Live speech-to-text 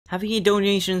Having a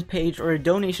donations page or a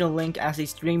donation link as a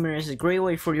streamer is a great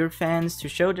way for your fans to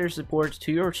show their support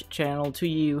to your channel, to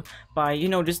you, by, you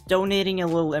know, just donating a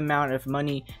little amount of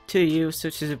money to you, so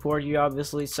to support you,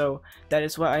 obviously. So that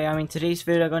is why I am in today's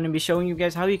video going to be showing you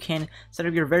guys how you can set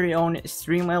up your very own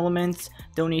Streamelements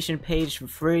donation page for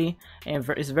free, and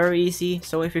it's very easy.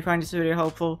 So if you find this video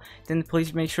helpful, then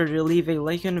please make sure to leave a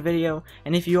like on the video.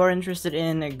 And if you are interested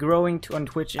in growing on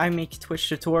Twitch, I make Twitch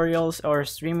tutorials or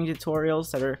streaming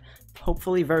tutorials that are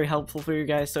hopefully very helpful for you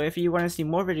guys. So if you want to see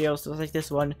more videos just like this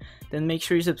one, then make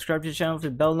sure you subscribe to the channel with the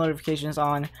bell notifications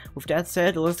on. With that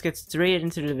said, let's get straight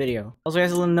into the video. Also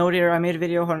guys, a little note here, I made a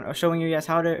video on showing you guys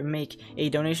how to make a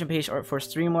donation page for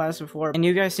Streamlabs before, and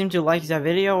you guys seem to like that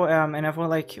video, and I feel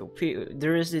like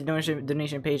there is a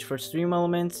donation page for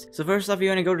Streamelements. So first off, you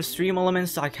want to go to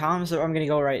streamelements.com. so I'm gonna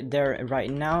go right there right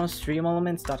now,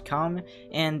 streamelements.com,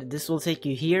 and this will take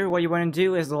you here. What you want to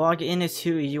do is log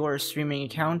into your streaming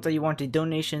account that you want the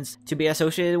donations to be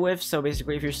associated with. So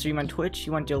basically, if you stream on Twitch,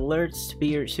 you want the alerts to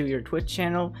be to your Twitch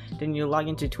channel, then you log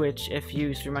into Twitch. If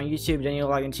you stream on YouTube, then you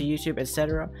log into YouTube,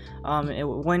 etc.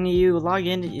 When you log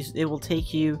in, it will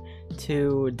take you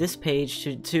to this page,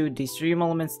 to the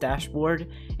Streamelements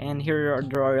dashboard, and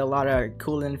there are a lot of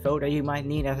cool info that you might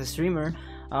need as a streamer.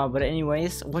 But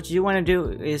anyways, what you want to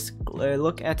do is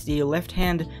look at the left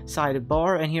hand side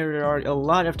bar, and here there are a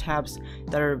lot of tabs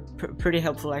that are pretty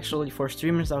helpful actually for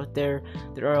streamers out there.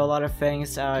 There are a lot of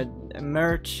things,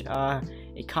 merch,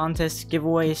 a contest,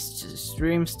 giveaways,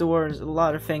 stream stores, a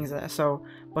lot of things.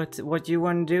 But what you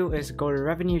want to do is go to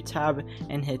revenue tab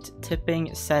and hit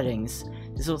tipping settings.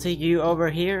 This will take you over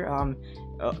here,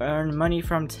 earn money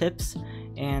from tips,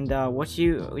 and what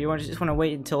you just want to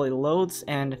wait until it loads,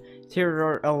 and here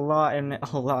are a lot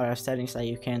of settings that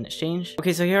you can change.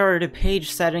 Okay, so here are the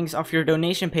page settings of your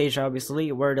donation page,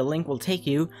 obviously, where the link will take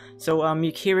you. So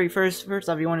here first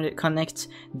off, you want to connect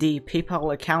the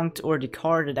PayPal account or the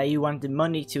card that you want the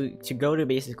money to go to,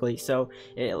 basically. So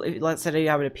let's say that you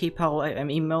have a PayPal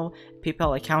email,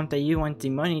 PayPal account that you want the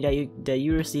money that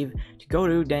you receive to go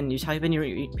to, then you type in your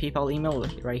PayPal email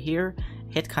right here,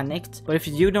 hit connect. But if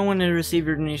you don't want to receive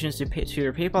your donations to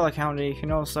your PayPal account, you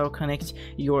can also connect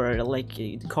your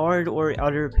card or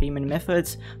other payment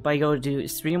methods by going to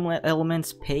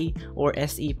Streamelements Pay or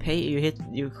SE Pay.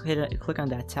 You click on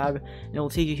that tab, and it will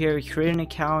take you here, create an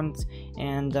account,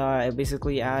 and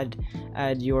basically add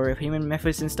your payment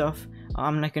methods and stuff.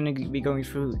 I'm not going to be going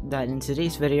through that in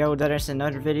today's video. That is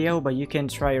another video, but you can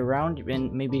try around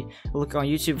and maybe look on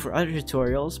YouTube for other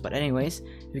tutorials. But anyways,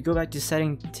 if you go back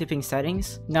to tipping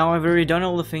settings, now I've already done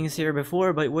all the things here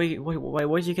before, but what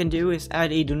you can do is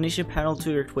add a donation panel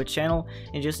to your Twitch channel,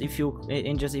 and just a few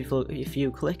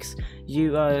clicks,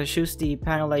 you choose the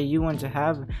panel that you want to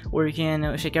have. Or you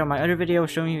can check out my other video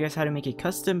showing you guys how to make a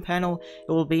custom panel.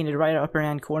 It will be in the right upper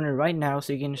hand corner right now,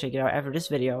 so you can check it out after this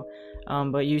video.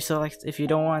 But you select, if you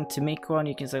don't want to make one,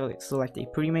 you can select a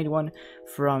pre-made one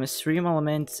from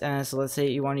Streamelements. And so let's say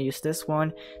you want to use this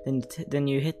one, then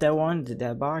you hit that one,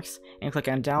 that box, and click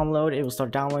on download. It will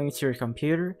start downloading to your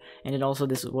computer, and then also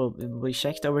this will be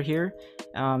checked over here.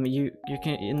 You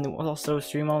can also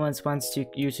Streamelements wants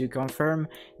you to confirm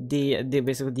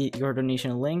basically your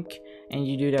donation link, and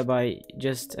you do that by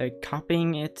just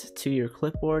copying it to your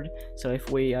clipboard. So if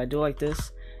we do like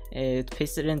this,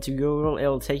 paste it into Google, it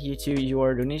will take you to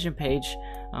your donation page.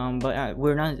 But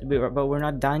we're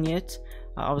not done yet.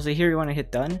 Obviously here you want to hit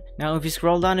done. Now if you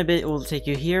scroll down a bit, it will take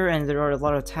you here, and there are a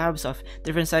lot of tabs of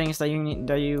different settings that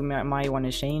you might want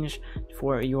to change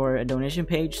for your donation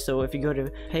page. So if you go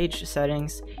to page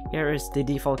settings, here is the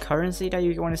default currency that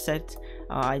you want to set.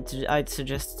 I'd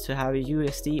suggest to have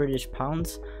USD, British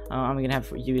pounds. I'm gonna have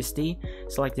USD.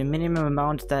 Select the minimum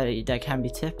amount that can be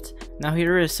tipped. Now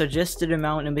here is suggested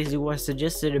amount, and basically what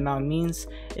suggested amount means,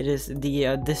 it is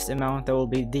the this amount that will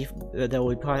be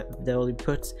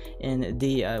put in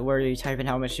the where you type in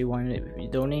how much you want to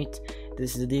donate.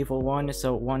 This is the default one,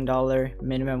 so $1,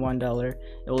 minimum $1.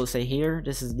 It will say here,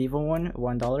 this is the default one,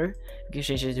 $1. You can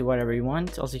change it to whatever you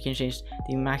want. Also, you can change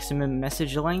the maximum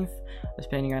message length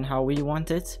depending on how we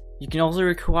want it. You can also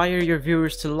require your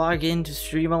viewers to log in to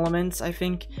Streamelements, I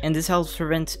think, and this helps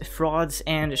prevent frauds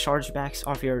and chargebacks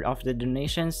of the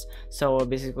donations. So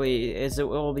basically, it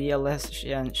will be a less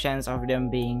chance of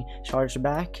them being charged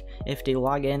back if they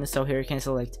log in. So here you can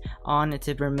select on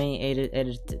tipper may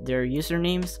edit their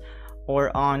usernames,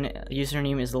 or on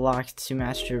username is locked to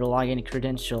match your login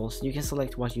credentials. You can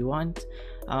select what you want.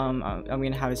 I'm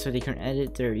gonna have it so they can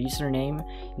edit their username.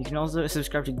 You can also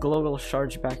subscribe to global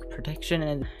chargeback protection,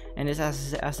 and and this,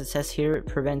 as it says here, it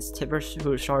prevents tippers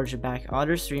who charge back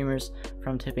other streamers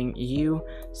from tipping you.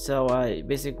 So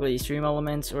basically,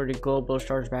 Streamelements, or the global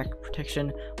chargeback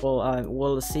protection,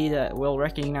 will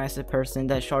recognize the person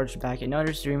that charged back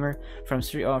another streamer from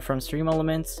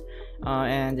Streamelements,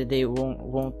 and they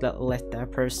won't let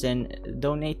that person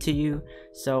donate to you.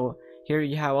 So here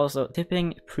you have also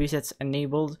tipping presets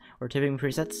enabled, or tipping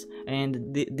presets,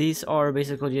 and these are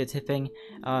basically the tipping.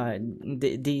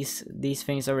 These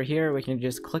things over here, we can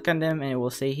just click on them and it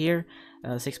will say here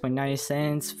 6.90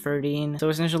 cents, 13. So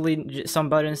essentially some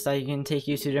buttons that you can take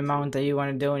you to the amount that you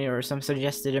want to donate, or some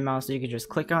suggested amounts that you can just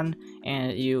click on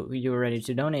and you're ready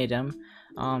to donate them.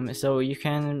 So you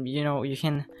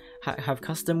can have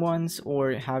custom ones,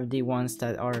 or have the ones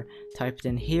that are typed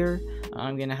in here.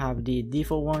 I'm gonna have the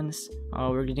default ones.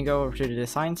 We're gonna go over to the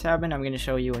design tab, and I'm gonna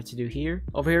show you what to do here.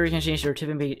 Over here you can change your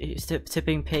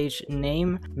tipping page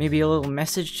name, maybe a little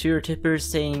message to your tippers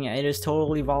saying it is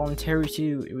totally voluntary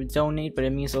to donate, but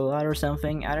it means a lot or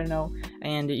something, I don't know.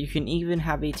 And you can even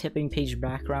have a tipping page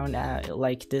background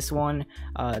like this one.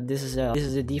 This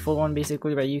is a default one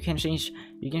basically, but you can change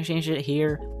it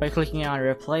here by clicking on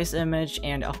replace image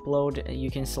and upload. You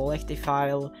can select a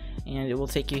file and it will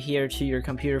take you here to your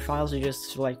computer files. You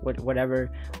just select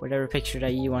whatever picture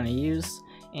that you want to use,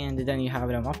 and then you have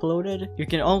them uploaded. You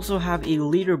can also have a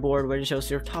leaderboard where it shows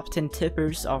your top 10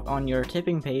 tippers on your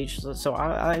tipping page. So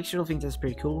I actually think that's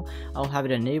pretty cool. I'll have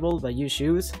it enabled, but you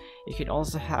choose. You can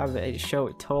also have it show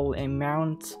total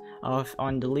amount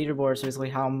on the leaderboard, so basically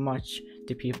how much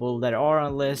the people that are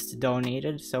on list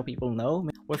donated, so people know.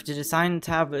 With the design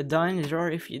tab done,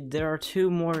 there are two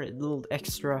more little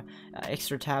extra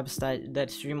tabs that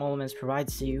Streamelements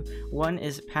provides to you. One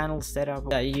is panel setup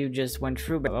that you just went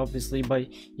through, but obviously, but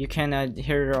you can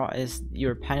here is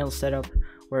your panel setup,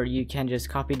 where you can just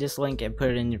copy this link and put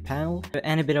it in your panel,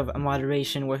 and a bit of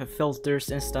moderation with filters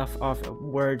and stuff of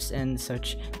words and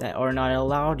such that are not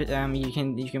allowed. You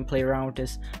can play around with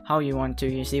this how you want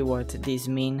to. You see what these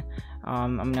mean.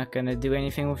 I'm not gonna do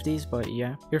anything with these, but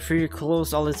yeah, you're free to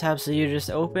close all the tabs that you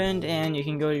just opened, and you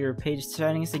can go to your page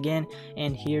settings again,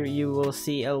 and here you will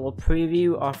see a little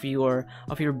preview of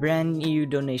your brand new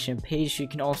donation page. You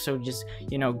can also just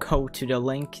go to the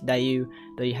link that you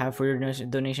have for your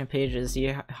donation page and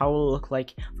see how it will look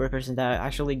like for a person that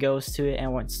actually goes to it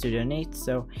and wants to donate.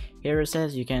 So here it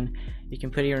says you can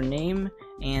put your name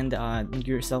and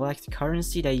your select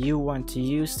currency that you want to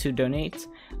use to donate.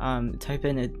 Type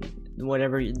in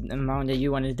whatever amount that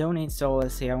you want to donate. So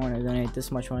let's say I want to donate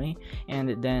this much money,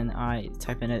 and then I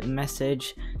type in a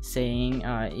message saying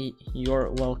you're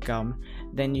welcome.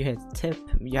 Then you hit tip.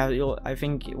 I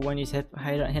think when you hit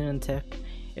on tip,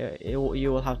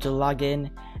 you will have to log in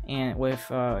and with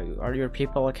your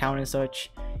PayPal account and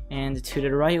such. And to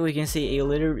the right we can see a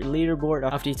leaderboard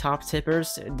of the top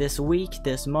tippers this week,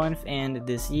 this month, and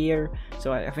this year.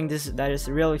 So I think that is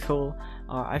really cool.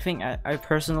 I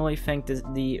personally think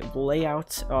the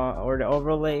layout or the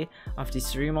overlay of the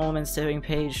Streamelements tipping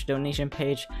page, donation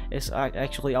page, is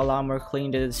actually a lot more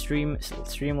clean than the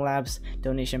Streamlabs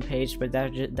donation page, but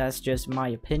that's just my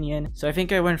opinion. So I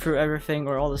think I went through everything,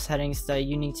 or all the settings that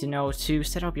you need to know to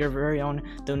set up your very own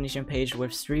donation page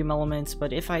with Streamelements.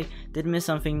 But if I did miss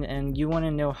something and you want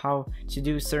to know how to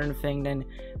do a certain thing, then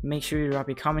make sure you drop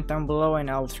a comment down below and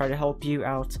I'll try to help you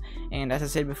out. And as I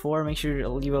said before, make sure to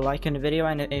leave a like on the video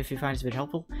and if you find this video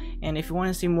helpful, and if you want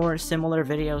to see more similar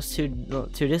videos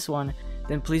to this one,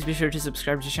 then please be sure to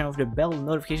subscribe to the channel with the bell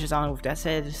notifications on. With that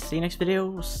said, see you next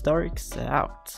video. Starks out.